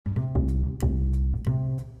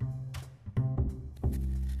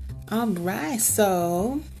All right,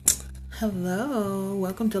 so hello,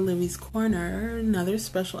 welcome to Livy's Corner, another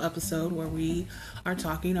special episode where we are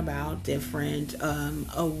talking about different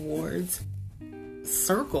awards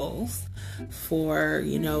circles for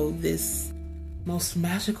this most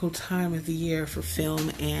magical time of the year for film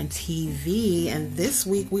and TV. And this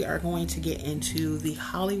week we are going to get into the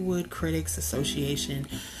Hollywood Critics Association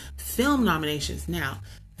film nominations. Now,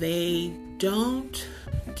 they don't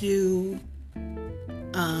do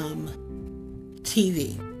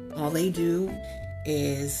TV. All they do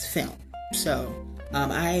is film. So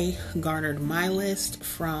I garnered my list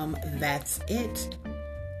from That's It,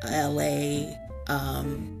 LA,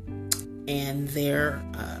 and their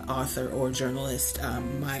author or journalist,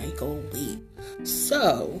 Michael Lee.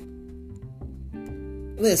 So,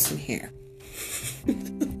 listen here.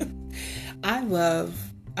 I love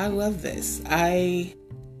this. I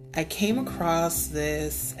came across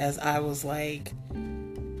this as I was like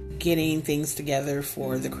getting things together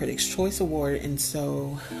for the Critics' Choice Award, and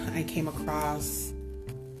so I came across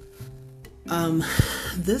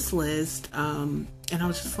this list, and I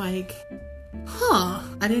was just like,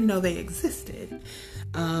 I didn't know they existed.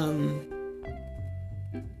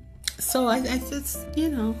 So I just,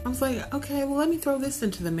 I was like, okay, well, let me throw this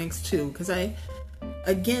into the mix too, because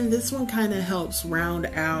this one kind of helps round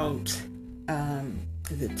out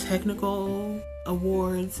the technical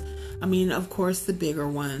awards. I mean, of course, the bigger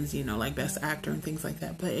ones, like Best Actor and things like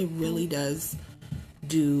that, but it really does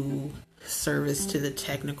do service to the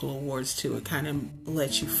technical awards too. It kind of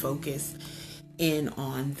lets you focus in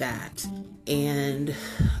on that. And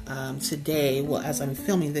today, well, as I'm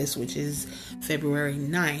filming this, which is February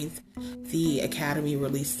 9th, the Academy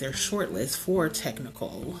released their shortlist for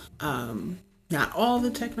technical. Not all the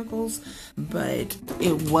technicals, but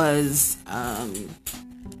it was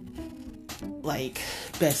like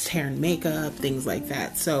best hair and makeup, things like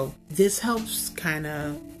that. So this helps kind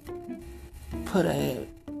of put I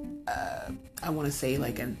want to say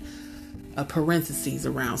like a parentheses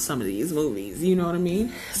around some of these movies. You know what I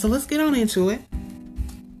mean? So let's get on into it.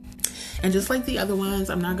 And just like the other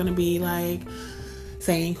ones, I'm not going to be like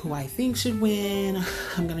saying who I think should win.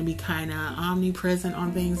 I'm going to be kind of omnipresent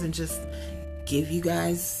on things and just give you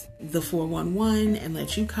guys the 411 and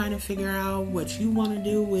let you kind of figure out what you want to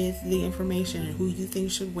do with the information and who you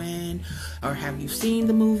think should win, or have you seen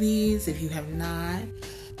the movies if you have not.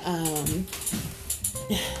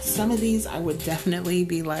 Some of these I would definitely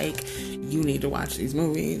be like, you need to watch these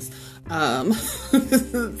movies.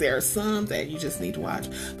 There are some that you just need to watch,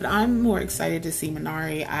 but I'm more excited to see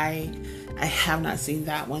Minari. I have not seen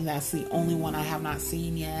that one. That's the only one I have not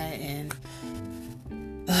seen yet, and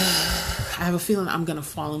I have a feeling I'm gonna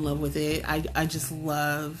fall in love with it. I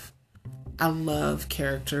love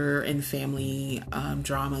character and family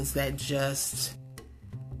dramas that just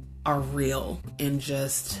are real and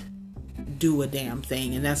just do a damn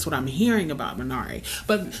thing, and that's what I'm hearing about Minari.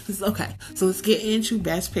 But okay, so let's get into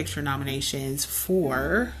Best Picture nominations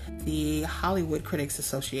for the Hollywood Critics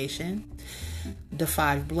Association. The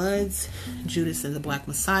Five Bloods, Judas and the Black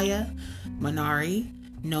Messiah, Minari,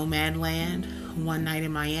 Nomadland, One Night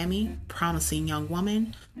in Miami, Promising Young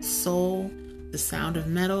Woman, Soul, The Sound of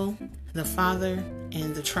Metal, The Father,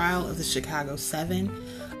 and The Trial of the Chicago 7. 2,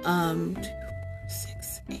 4,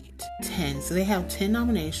 6, 8, 10. So they have 10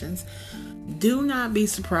 nominations. Do not be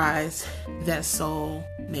surprised that Soul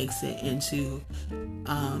makes it into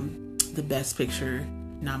the Best Picture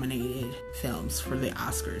nominated films for the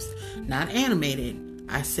Oscars. Not animated.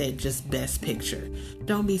 I said just Best Picture.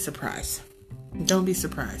 Don't be surprised. Don't be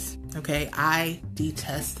surprised. Okay? I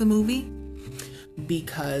detest the movie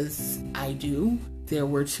because I do. There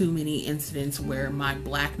were too many incidents where my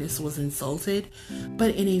blackness was insulted,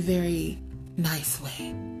 but in a very nice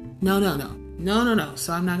way. No.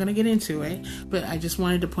 So I'm not going to get into it, but I just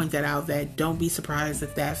wanted to point that out, that don't be surprised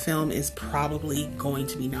if that film is probably going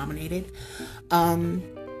to be nominated.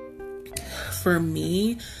 For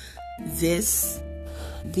me, these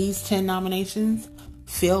 10 nominations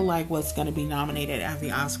feel like what's going to be nominated at the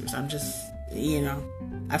Oscars. I'm just,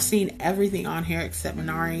 I've seen everything on here except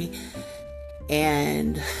Minari,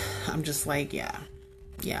 and I'm just like, yeah.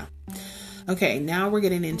 Okay, now we're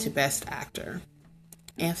getting into Best Actor.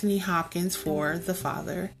 Anthony Hopkins for The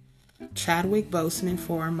Father, Chadwick Boseman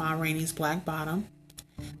for Ma Rainey's Black Bottom,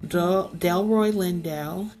 Delroy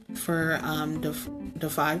Lindo for The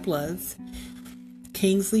Five Bloods,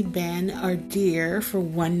 Kingsley Ben-Adir for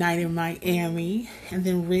One Night in Miami, and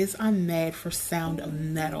then Riz Ahmed for Sound of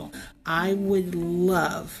Metal. I would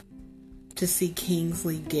love to see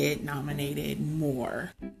Kingsley get nominated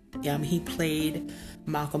more. He played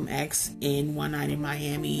Malcolm X in One Night in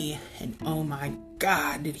Miami, and oh my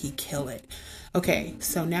God, did he kill it. Okay,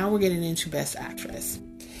 so now we're getting into Best Actress.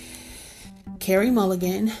 Carey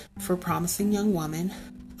Mulligan for Promising Young Woman,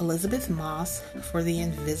 Elizabeth Moss for The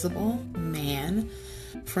Invisible Man,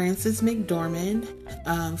 Frances McDormand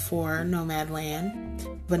for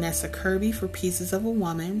Nomadland, Vanessa Kirby for Pieces of a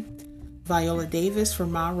Woman, Viola Davis for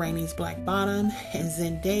Ma Rainey's Black Bottom, and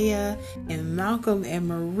Zendaya and Malcolm and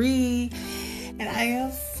Marie. And I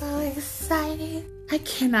am so excited. I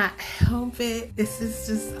cannot help it. This is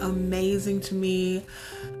just amazing to me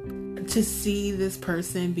to see this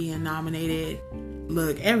person being nominated.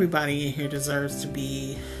 Look, everybody in here deserves to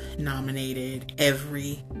be nominated.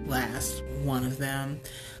 Every last one of them.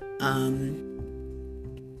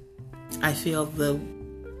 I feel the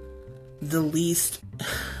least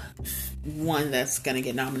one that's going to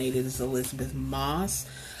get nominated is Elizabeth Moss.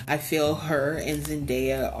 I feel her and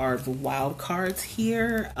Zendaya are the wild cards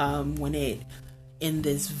here in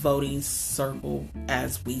this voting circle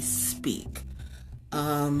as we speak.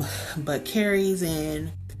 But Carrie's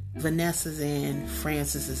in, Vanessa's in,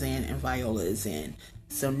 Frances is in, and Viola is in.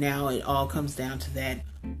 So now it all comes down to that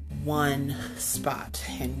one spot,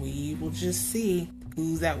 and we will just see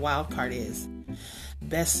who that wild card is.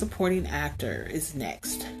 Best Supporting Actor is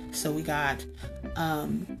next. So we got,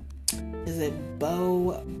 is it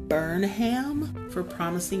Bo Burnham for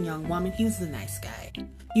Promising Young Woman? He's the nice guy.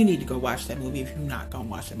 You need to go watch that movie if you're not going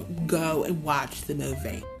to watch that movie. Go and watch the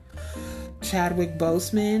movie. Chadwick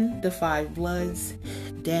Boseman, The Five Bloods,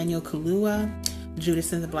 Daniel Kaluuya,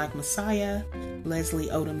 Judas and the Black Messiah, Leslie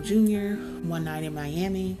Odom Jr., One Night in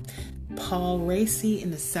Miami, Paul Raci in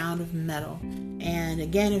The Sound of Metal. And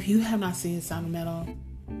again, if you have not seen The Sound of Metal,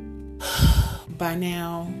 by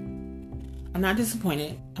now, I'm not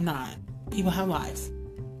disappointed. I'm not. People have lives.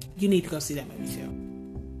 You need to go see that movie too.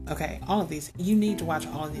 Okay, all of these. You need to watch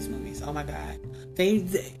all of these movies. Oh my God.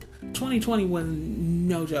 2020 was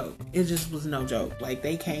no joke. It just was no joke. Like,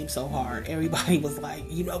 they came so hard. Everybody was like,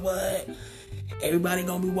 you know what? Everybody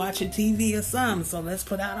gonna be watching TV or something, so let's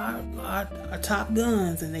put out our top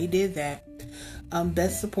guns. And they did that.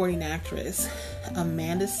 Best Supporting Actress,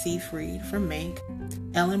 Amanda Seyfried for Mank,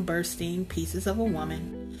 Ellen Burstyn, Pieces of a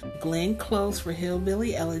Woman, Glenn Close for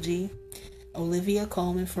Hillbilly Elegy, Olivia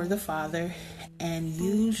Colman for The Father, and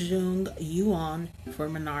Yoo Jung-yeon for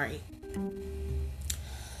Minari.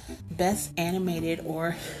 Best Animated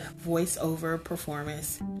or Voiceover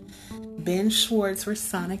Performance, Ben Schwartz for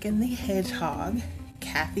Sonic and the Hedgehog,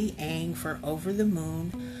 Kathy Ang for Over the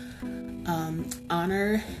Moon,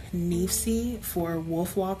 Honor Nifsi for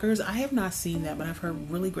Wolfwalkers. I have not seen that, but I've heard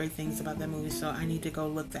really great things about that movie, so I need to go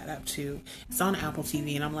look that up too. It's on Apple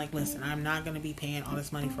TV, and I'm like, listen, I'm not going to be paying all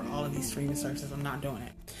this money for all of these streaming services. I'm not doing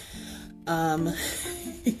it.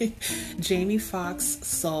 Jamie Foxx,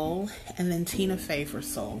 Soul, and then Tina Fey for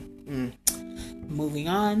Soul. Moving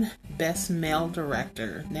on, Best Male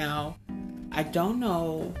Director. Now, I don't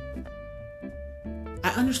know.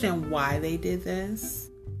 I understand why they did this.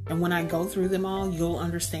 And when I go through them all, you'll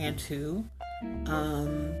understand too.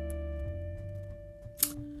 And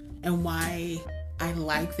why I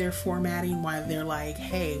like their formatting, why they're like,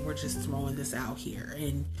 hey, we're just throwing this out here.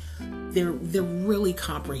 And they're really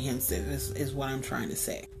comprehensive is what I'm trying to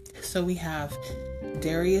say. So we have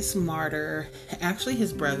Darius Martyr, actually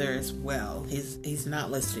his brother as well. He's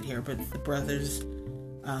not listed here, but the brothers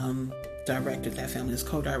directed that film. Is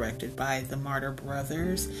co-directed by the Martyr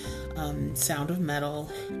brothers. Sound of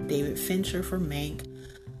Metal, David Fincher for Mank,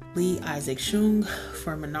 Lee Isaac Chung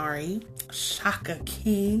for Minari, Shaka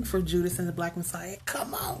King for Judas and the Black Messiah.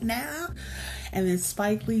 Come on now. And then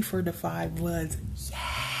Spike Lee for The Five Bloods.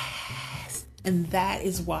 Yes. And that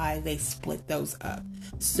is why they split those up.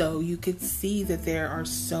 So you could see that there are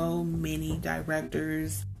so many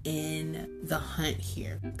directors in the hunt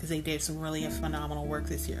here, because they did some really phenomenal work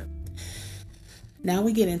this year. Now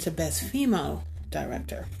we get into Best Female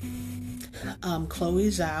Director. Chloe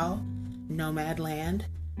Zhao, Nomadland,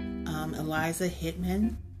 Eliza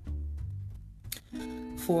Hittman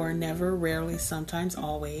for Never, Rarely, Sometimes,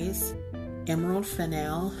 Always, Emerald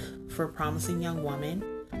Fennell for Promising Young Woman,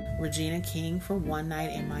 Regina King for One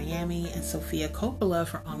Night in Miami, and Sofia Coppola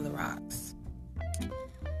for On the Rocks.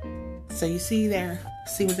 So you see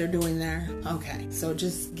what they're doing there? Okay, so it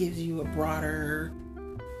just gives you a broader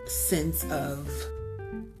sense of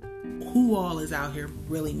who all is out here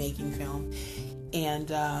really making film. And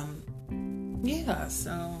yeah,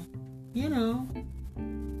 so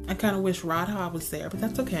I kind of wish Radha was there, but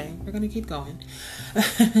that's okay. We're gonna keep going.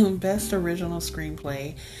 Best Original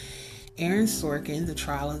Screenplay, Aaron Sorkin, The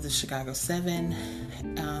Trial of the Chicago 7,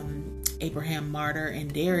 Abraham Martyr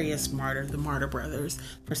and Darius Martyr, the Martyr Brothers,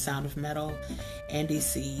 for Sound of Metal. Andy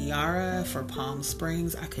Ciara for Palm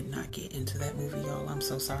Springs. I could not get into that movie, y'all. I'm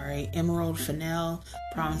so sorry. Emerald Fennell,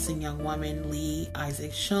 Promising Young Woman. Lee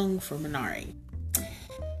Isaac Chung for Minari.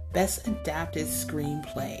 Best Adapted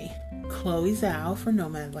Screenplay. Chloe Zhao for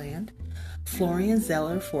Nomadland. Florian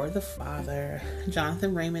Zeller for The Father.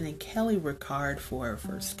 Jonathan Raymond and Kelly Ricard for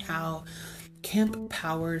First Cow. Kemp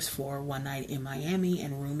Powers for One Night in Miami.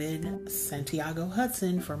 And Rumid Santiago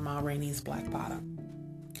Hudson for Ma Rainey's Black Bottom.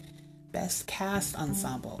 Best Cast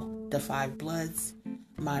Ensemble. The Five Bloods.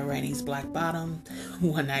 Ma Rainey's Black Bottom.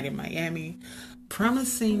 One Night in Miami.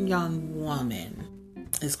 Promising Young Woman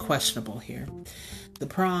is questionable here. The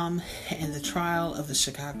Prom and The Trial of the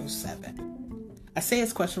Chicago 7. I say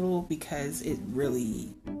it's questionable because it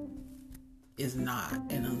really is not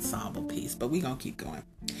an ensemble piece, but we're going to keep going.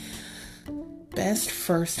 Best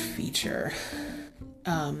First Feature.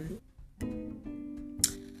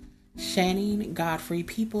 Channing Godfrey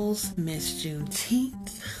Peoples, Miss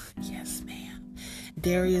Juneteenth. Yes, ma'am.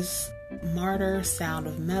 Darius Martyr, Sound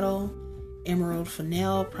of Metal. Emerald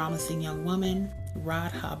Fennell, Promising Young Woman.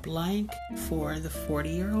 Radha Blank for The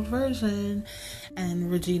 40-Year-Old Version.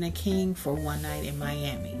 And Regina King for One Night in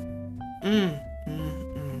Miami.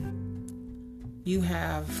 You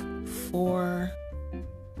have four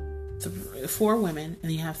women,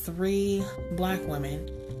 and you have 3 black women.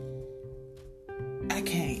 I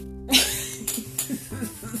can't.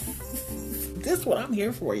 This is what I'm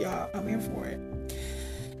here for, y'all. I'm here for it.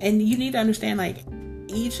 And you need to understand, like,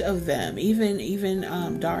 each of them,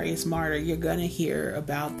 even Darius Martyr, you're gonna hear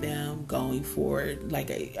about them going forward.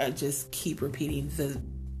 Like I just keep repeating the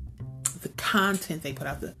content they put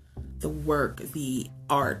out, the work, the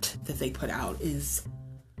art that they put out is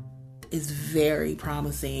very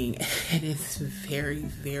promising, and it's very,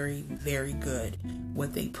 very, very good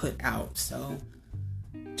what they put out. So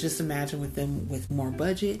just imagine with them with more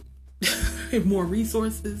budget and more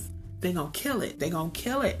resources, they're going to kill it. They're going to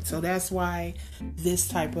kill it. So that's why this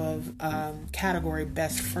type of category,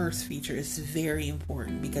 Best First Feature, is very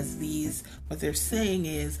important, because what they're saying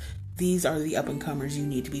is these are the up-and-comers you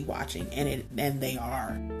need to be watching. And they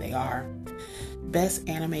are. They are. Best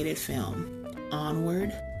Animated Film.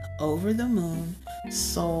 Onward, Over the Moon,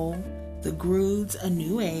 Soul, The Grooves, A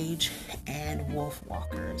New Age, and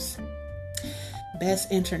Wolfwalkers.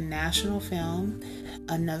 Best International Film.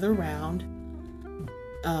 Another Round.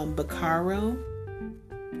 Bacaro,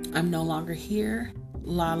 I'm No Longer Here,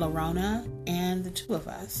 La Llorona, and The Two of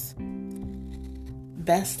Us.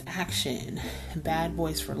 Best Action. Bad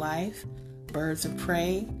Boys for Life, Birds of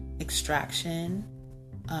Prey, Extraction,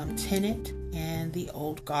 Tenet, and The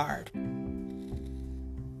Old Guard.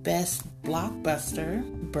 Best Blockbuster.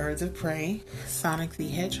 Birds of Prey, Sonic the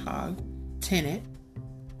Hedgehog, Tenet,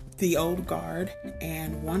 The Old Guard,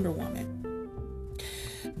 and Wonder Woman.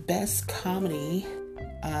 Best Comedy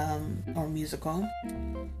or Musical.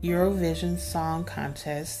 Eurovision Song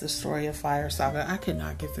Contest, The Story of Fire Saga. I could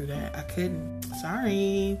not get through that. I couldn't.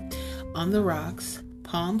 Sorry. On the Rocks,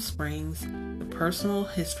 Palm Springs, The Personal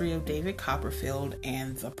History of David Copperfield,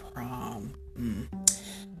 and The Prom.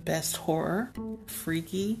 Best Horror.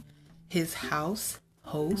 Freaky, His House,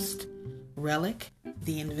 Host, Relic,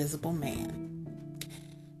 The Invisible Man.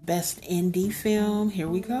 Best Indie Film, here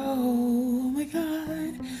we go. Oh my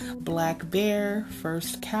God. Black Bear,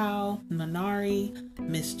 First Cow, Minari,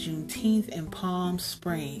 Miss Juneteenth, and Palm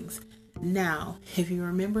Springs. Now, if you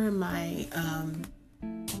remember my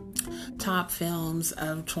top films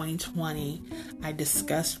of 2020, I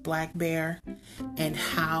discussed Black Bear and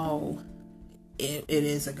how it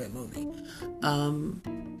is a good movie.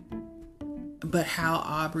 But how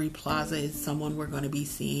Aubrey Plaza is someone we're going to be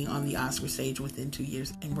seeing on the Oscar stage within 2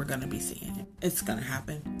 years, and we're going to be seeing it. It's going to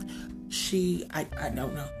happen. I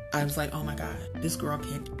don't know. I was like, oh my God, this girl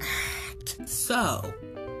can act. So,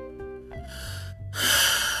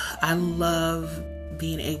 I love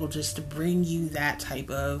being able just to bring you that type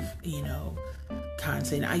of,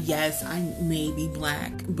 content. Yes, I may be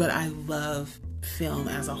black, but I love film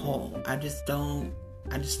as a whole. I just don't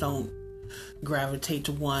gravitate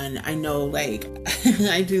to one. I know, like,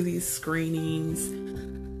 I do these screenings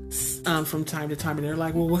from time to time, and they're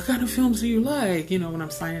like, well, what kind of films do you like, when I'm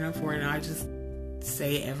signing up for it? And I just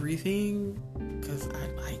say everything because I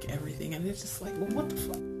like everything, and it's just like, well, what the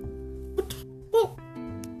fuck?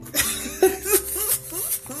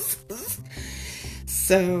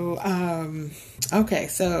 Okay,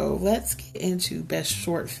 so let's get into Best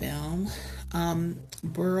Short Film.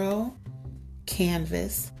 Burrow,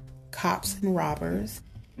 Canvas, Cops and Robbers,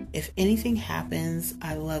 If Anything Happens,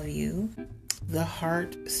 I Love You, The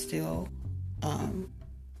Heart Still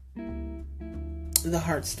The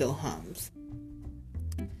Heart Still Hums.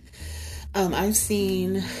 I've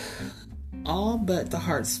seen all but The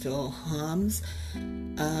Heart Still Hums.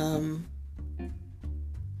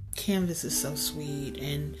 Canvas is so sweet,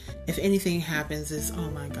 and If Anything Happens is,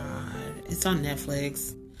 oh my god, it's on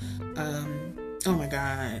Netflix. Oh my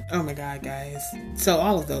god, guys. So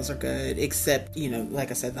all of those are good, except,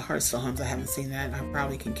 like I said, The Heart Still Hums. I haven't seen that. I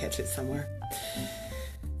probably can catch it somewhere.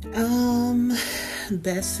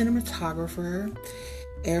 Best cinematographer,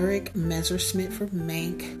 Eric Messerschmidt for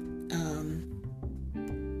Mank,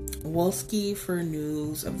 Wolski for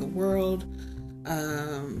News of the World.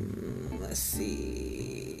 Let's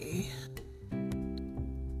see.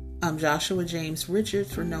 Joshua James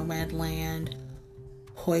Richards for Nomadland,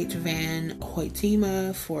 Hoyt van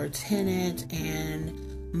Hoytema for Tenet,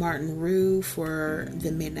 and Martin Rue for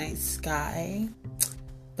The Midnight Sky.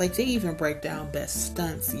 Like, they even break down best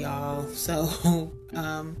stunts, y'all. So,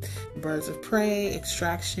 Birds of Prey,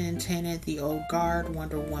 Extraction, Tenet, The Old Guard,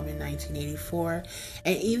 Wonder Woman 1984.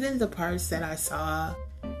 And even the parts that I saw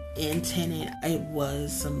in Tenet, it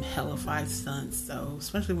was some hellified stunts. So,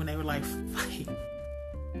 especially when they were like fighting.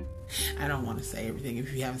 I don't want to say everything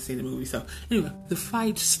if you haven't seen the movie. So, anyway, the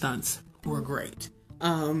fight stunts were great.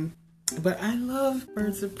 But I love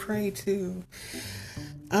Birds of Prey too.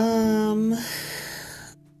 And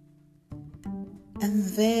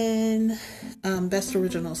then, Best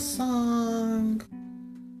Original Song,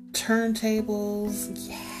 Turntables,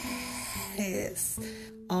 yes.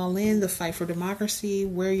 All In, The Fight for Democracy,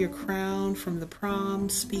 Wear Your Crown from The Prom,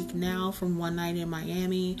 Speak Now from One Night in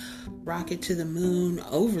Miami, Rocket to the Moon,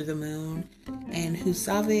 Over the Moon, and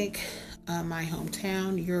Husavik, My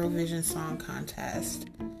Hometown, Eurovision Song Contest.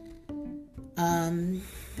 And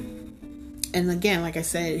again, like I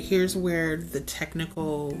said, here's where the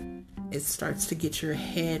technical, it starts to get your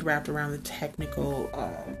head wrapped around the technical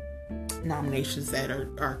nominations that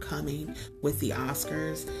are coming with the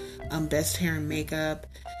Oscars. Best Hair and Makeup,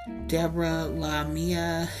 Deborah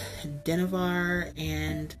Lamia Denivar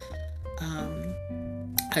and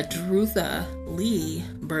Adrutha Lee,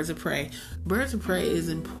 Birds of Prey. Birds of Prey is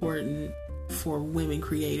important for women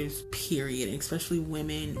creators, period, especially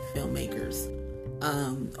women filmmakers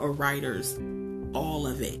or writers, all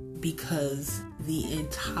of it, because the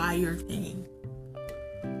entire thing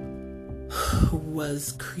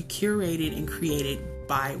was curated and created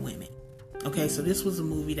by women. Okay, so this was a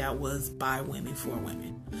movie that was by women for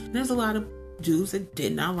women. And there's a lot of dudes that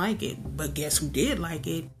did not like it, but guess who did like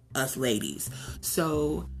it? Us ladies.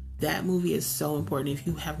 So that movie is so important. If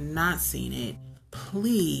you have not seen it,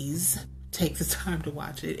 please take the time to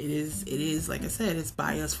watch it. It is like I said, it's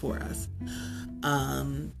by us for us.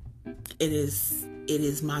 It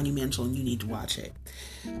is monumental and you need to watch it.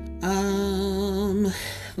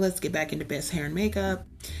 Let's get back into Best Hair and Makeup.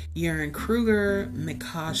 Ewan Kruger,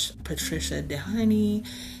 Mikosh Patricia Dehaney,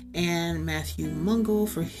 and Matthew Mungle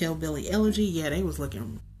for Hillbilly Elegy. Yeah, they was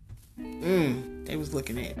looking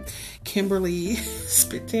at Kimberly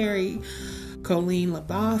Spiteri, Colleen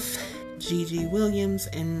LaBeouf, Gigi Williams,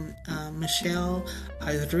 and Michelle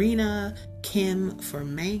Adrina Kim for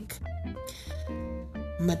Mank.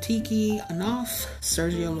 Matiki Anoff,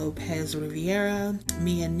 Sergio Lopez Riviera,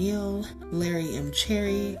 Mia Neal, Larry M.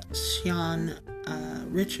 Cherry, Sean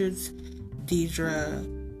Richards, Deidre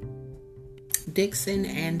Dixon,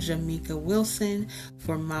 and Jamaica Wilson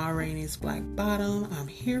for Ma Rainey's Black Bottom, I'm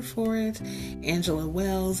Here For It, Angela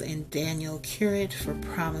Wells and Daniel Currit for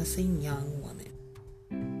Promising Young Woman.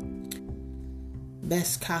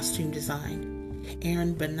 Best Costume Design,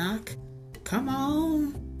 Aaron Bannock, come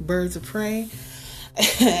on, Birds of Prey,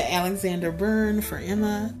 Alexander Byrne for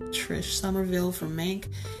Emma, Trish Somerville for Mank,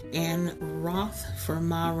 Anne Roth for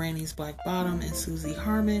Ma Rainey's Black Bottom, and Susie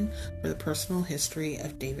Harmon for The Personal History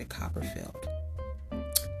of David Copperfield.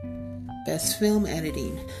 Best Film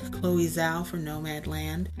Editing, Chloe Zhao for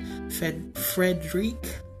Nomadland,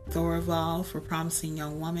 Frederic Thorival for Promising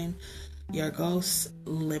Young Woman, Yorgos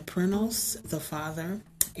Liprinos, The Father,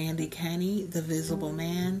 Andy Canny, The Visible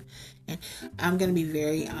Man. And I'm going to be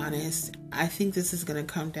very honest, I think this is going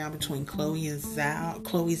to come down between Chloe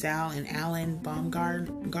Zhao and Alan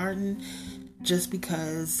Baumgarten, just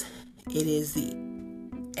because it is the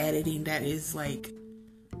editing that is like,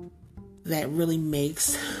 that really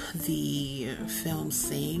makes the film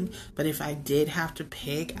sing. But if I did have to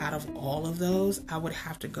pick out of all of those, I would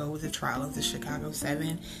have to go with The Trial of the Chicago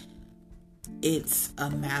 7. It's a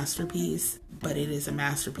masterpiece, but it is a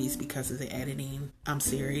masterpiece because of the editing. I'm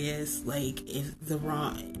serious. Like, if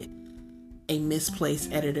a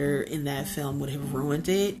misplaced editor in that film would have ruined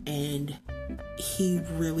it, and he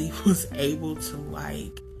really was able to,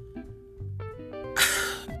 like,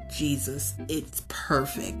 Jesus, it's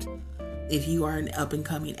perfect. If you are an up and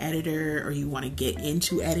coming editor or you want to get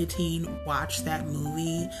into editing, watch that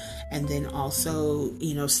movie, and then also,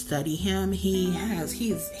 study him. He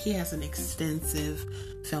has an extensive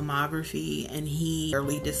filmography, and he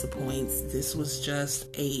rarely disappoints. This was just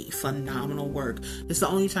a phenomenal work. It's the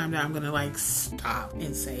only time that I'm gonna stop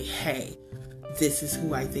and say, hey, this is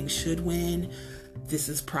who I think should win. This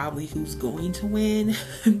is probably who's going to win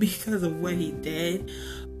because of what he did.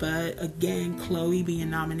 But again, Chloe being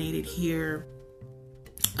nominated here,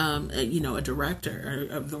 a director,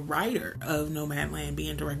 or the writer of Nomadland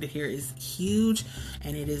being directed here is huge.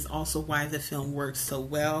 And it is also why the film works so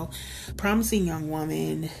well. Promising Young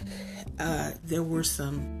Woman, there were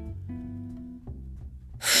some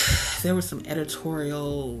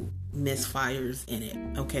editorial misfires in it.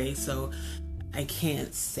 Okay, so I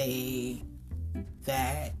can't say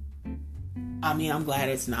that. I mean, I'm glad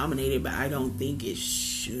it's nominated, but I don't think it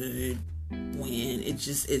should win. It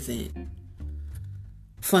just isn't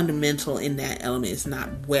fundamental in that element. It's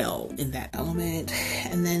not well in that element.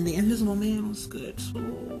 And then The Invisible Man was good. So,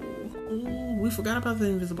 we forgot about The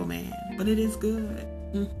Invisible Man, but it is good.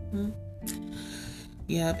 Mm-hmm.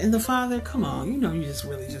 Yep. And The Father, come on, you just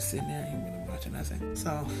really just sitting there and really watching nothing.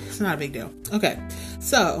 So it's not a big deal. Okay,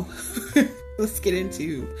 so let's get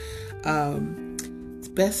into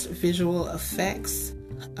Best Visual Effects,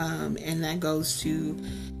 and that goes to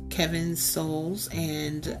Kevin Soules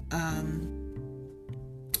and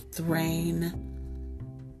Thrain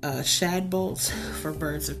Shadbolt for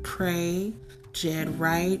Birds of Prey, Jed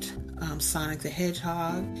Wright, Sonic the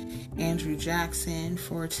Hedgehog, Andrew Jackson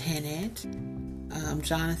for Tenet,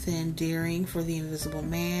 Jonathan Deering for The Invisible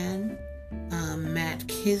Man, Matt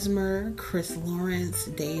Kismer, Chris Lawrence,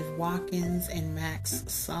 Dave Watkins, and Max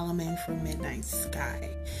Solomon for Midnight Sky.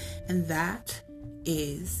 And that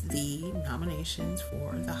is the nominations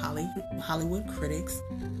for the Hollywood Critics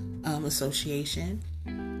Association.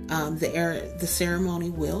 The ceremony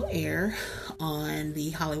will air on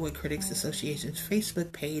the Hollywood Critics Association's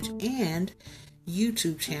Facebook page and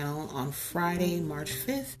YouTube channel on Friday, March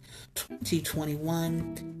 5th,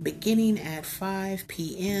 2021, beginning at 5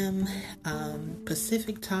 p.m.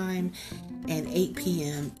 Pacific time and 8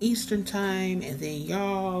 p.m. Eastern time. And then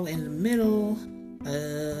y'all in the middle,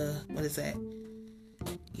 what is that?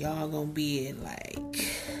 Y'all gonna be at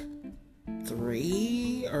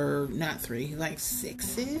 3, or not 3,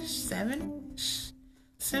 6-ish, 7-ish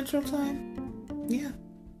Central time. Yeah.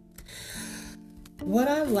 What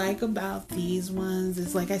I like about these ones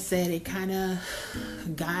is, like I said, it kind of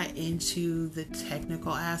got into the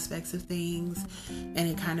technical aspects of things, and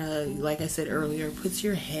it kind of, like I said earlier,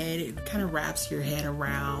 it kind of wraps your head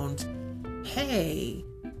around, hey,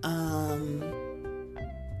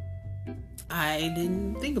 I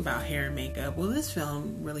didn't think about hair and makeup. Well, this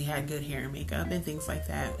film really had good hair and makeup and things like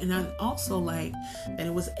that. And I also like that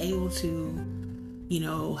it was able to,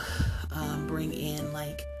 bring in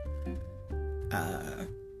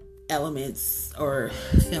elements or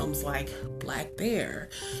films like Black Bear,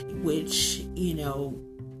 which, now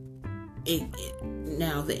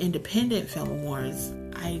the Independent Film Awards,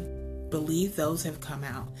 I believe those have come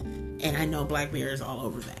out, and I know Black Bear is all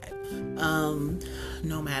over that.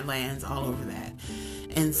 Nomadland's all over that.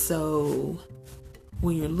 And so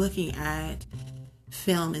when you're looking at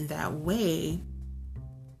film in that way,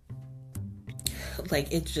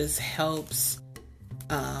 it just helps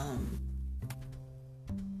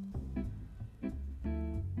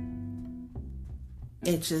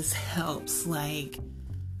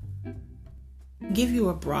give you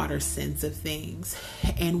a broader sense of things.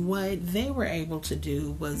 And what they were able to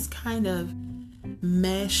do was kind of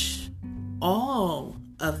mesh all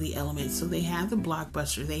of the elements. So they have the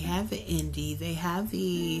blockbuster, they have the indie, they have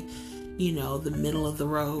the the middle of the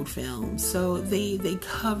road film. So they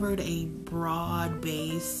covered a broad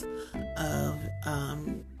base of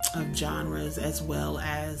genres as well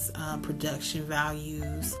as production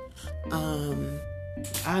values.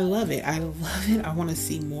 I love it. I want to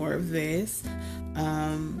see more of this.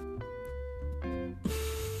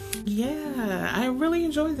 Yeah, I really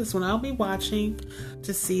enjoyed this one. I'll be watching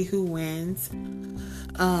to see who wins.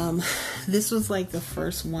 This was the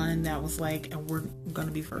first one that was we're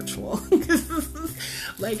gonna be virtual.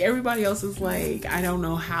 Everybody else is I don't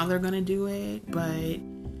know how they're gonna do it, but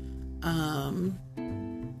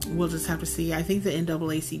we'll just have to see. I think the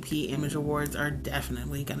NAACP Image Awards are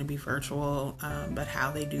definitely gonna be virtual, but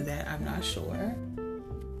how they do that, I'm not sure.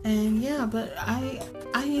 And yeah, but I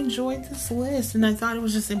enjoyed this list, and I thought it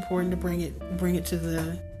was just important to bring it to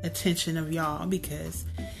the attention of y'all, because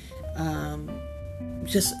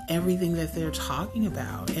just everything that they're talking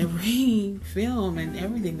about. Every film and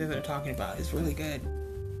everything that they're talking about is really good.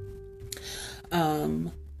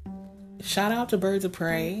 Shout out to Birds of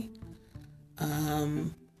Prey.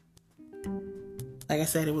 Like I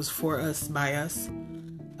said, it was for us, by us.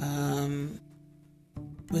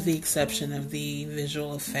 With the exception of the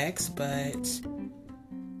visual effects, but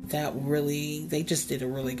they just did a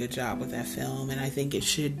really good job with that film, and I think it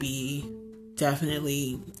should be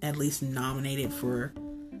definitely at least nominated for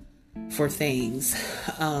things,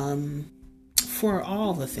 for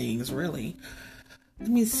all the things, really. Let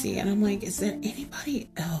me see, and I'm like, is there anybody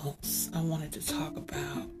else I wanted to talk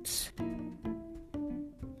about?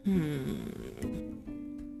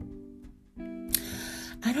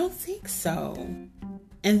 I don't think so.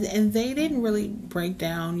 And they didn't really break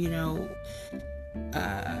down,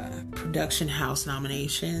 production house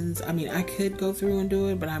nominations. I mean, I could go through and do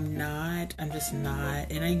it, but I'm just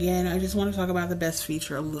not. And again, I just want to talk about the best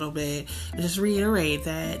feature a little bit and just reiterate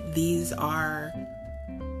that these are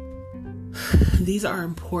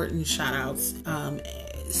important shout outs,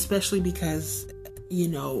 especially because,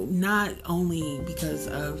 not only because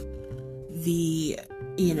of the,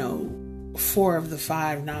 4 of the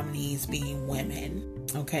 5 nominees being women.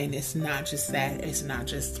 Okay, and it's not just that. It's not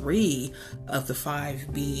just 3 of the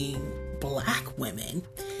 5 being Black women.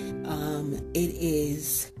 It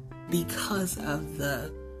is because of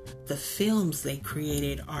the films they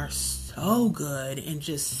created are so good and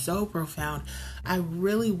just so profound. I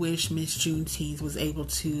really wish Miss Juneteenth was able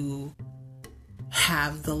to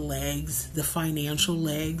have the financial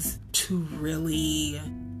legs to really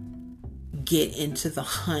get into the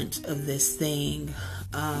hunt of this thing.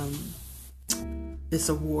 This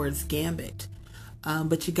awards gambit,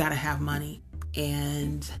 but you gotta have money,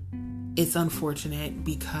 and it's unfortunate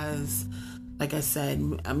because, like I said,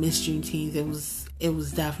 Miss Juneteenth, it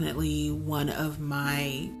was definitely one of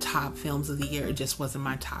my top films of the year. It just wasn't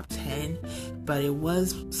my top 10, but it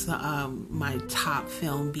was my top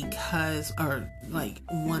film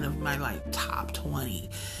one of my top 20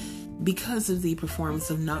 because of the performance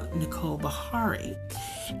of Nicole Bahari.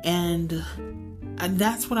 And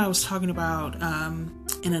that's what I was talking about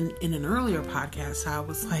in an earlier podcast. How I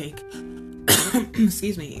was like,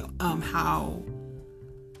 excuse me, how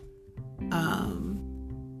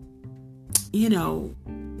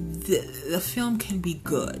the film can be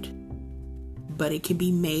good, but it can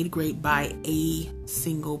be made great by a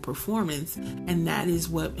single performance, and that is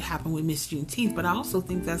what happened with Miss Juneteenth. But I also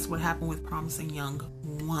think that's what happened with Promising Young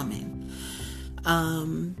Woman.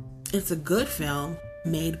 It's a good film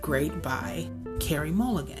made great by Carey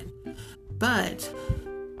Mulligan, but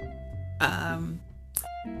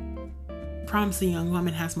Promising Young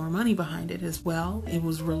Woman has more money behind it as well. It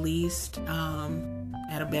was released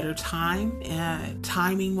at a better time,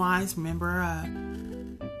 timing wise. Remember,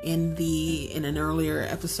 in an earlier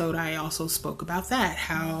episode, I also spoke about that,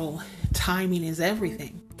 how timing is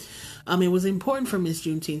everything. It was important for Miss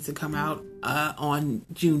Juneteenth to come out on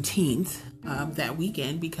Juneteenth that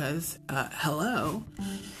weekend because hello.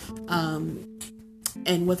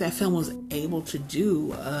 And what that film was able to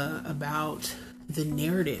do about the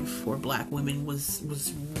narrative for Black women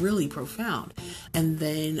was really profound. And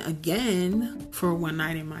then again, for One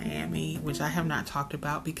Night in Miami, which I have not talked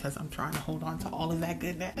about because I'm trying to hold on to all of that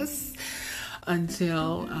goodness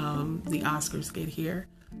until the Oscars get here.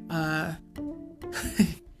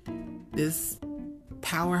 This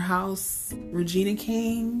powerhouse Regina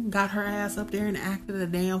King got her ass up there and acted a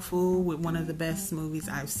damn fool with one of the best movies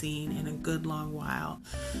I've seen in a good long while.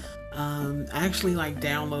 I actually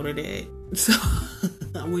downloaded it so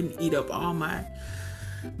I wouldn't eat up all my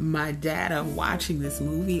data watching this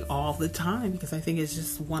movie all the time, because I think it's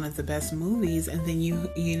just one of the best movies. And then you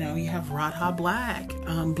have Radha Blank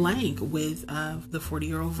with the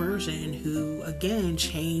 40-year-old version, who again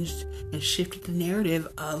changed and shifted the narrative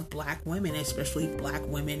of Black women, especially Black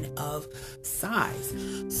women of size.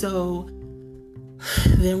 So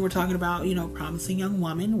then we're talking about, Promising Young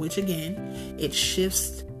Woman, which again, it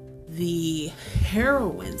shifts the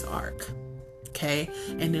heroine's arc. Okay,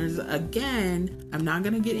 and there's, again, I'm not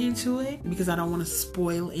going to get into it because I don't want to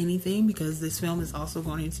spoil anything, because this film is also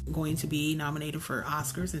going to be nominated for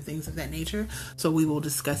Oscars and things of that nature. So we will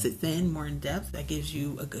discuss it then more in depth. That gives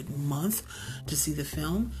you a good month to see the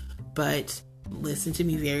film. But listen to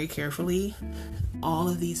me very carefully. All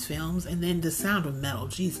of these films, and then The Sound of Metal.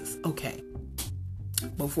 Jesus. Okay.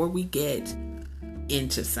 Before we get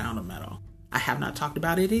into Sound of Metal, I have not talked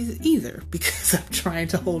about it either because I'm trying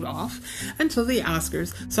to hold off until the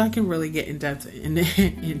Oscars so I can really get in depth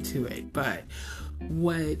into it. But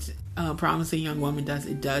what Promising Young Woman does,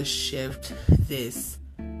 it does shift this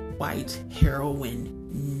white heroine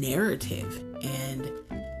narrative, and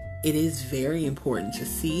it is very important to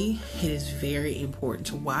see. It is very important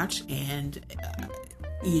to watch and,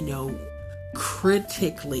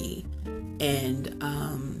 critically and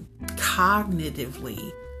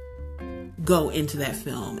cognitively go into that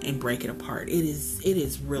film and break it apart. It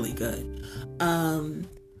is really good.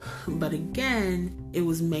 But again, it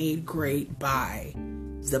was made great by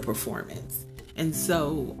the performance. And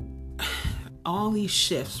so all these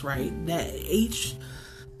shifts, right, that each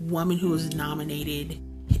woman who was nominated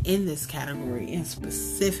in this category, in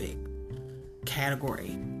specific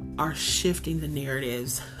category, are shifting the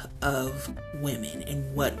narratives of women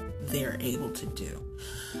and what they're able to do.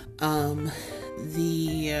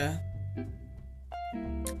 The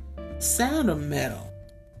Sound of Metal,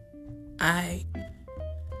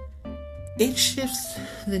 it shifts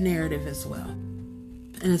the narrative as well,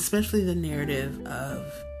 and especially the narrative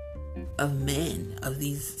of men, of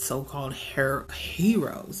these so-called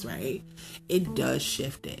heroes, right? It does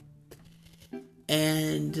shift it.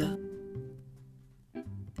 And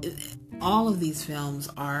all of these films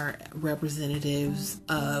are representatives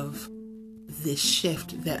of this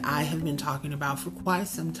shift that I have been talking about for quite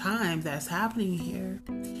some time that's happening here.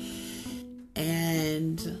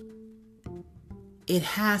 And it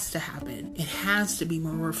has to happen. It has to be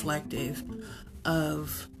more reflective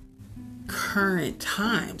of current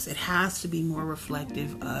times. It has to be more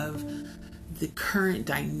reflective of the current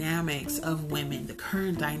dynamics of women, the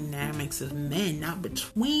current dynamics of men, not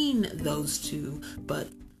between those two, but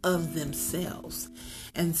of themselves.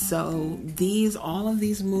 And so all of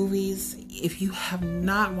these movies, if you have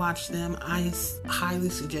not watched them, I highly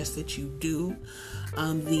suggest that you do.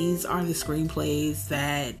 These are the screenplays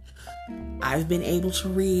that I've been able to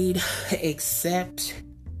read, except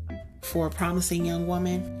for Promising Young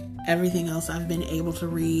Woman. Everything else I've been able to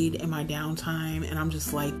read in my downtime, and I'm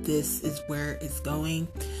just like, this is where it's going.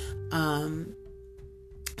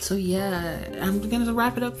 So yeah, I'm gonna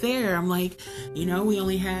wrap it up there. I'm like, we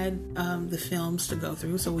only had the films to go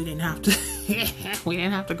through, so we didn't have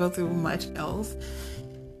to go through much else.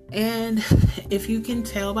 And if you can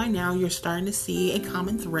tell by now, you're starting to see a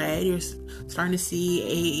common thread. You're starting to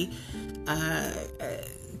see a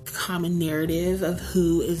common narrative of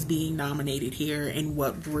who is being nominated here and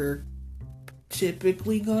what we're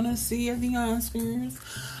typically gonna see at the Oscars.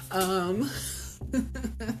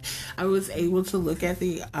 I was able to look at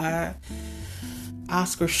the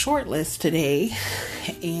Oscar shortlist today,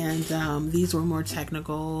 and these were more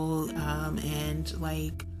technical and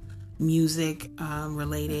like music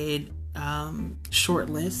related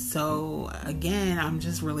shortlist. So again, I'm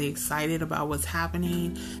just really excited about what's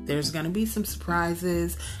happening. There's going to be some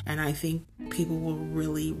surprises, and I think people will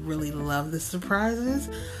really, really love the surprises.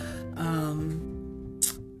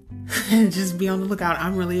 Just be on the lookout.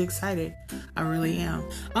 I'm really excited. I really am.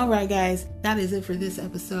 All right, guys, that is it for this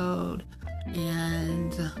episode,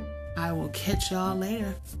 and I will catch y'all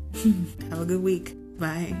later. Have a good week.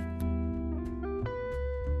 Bye.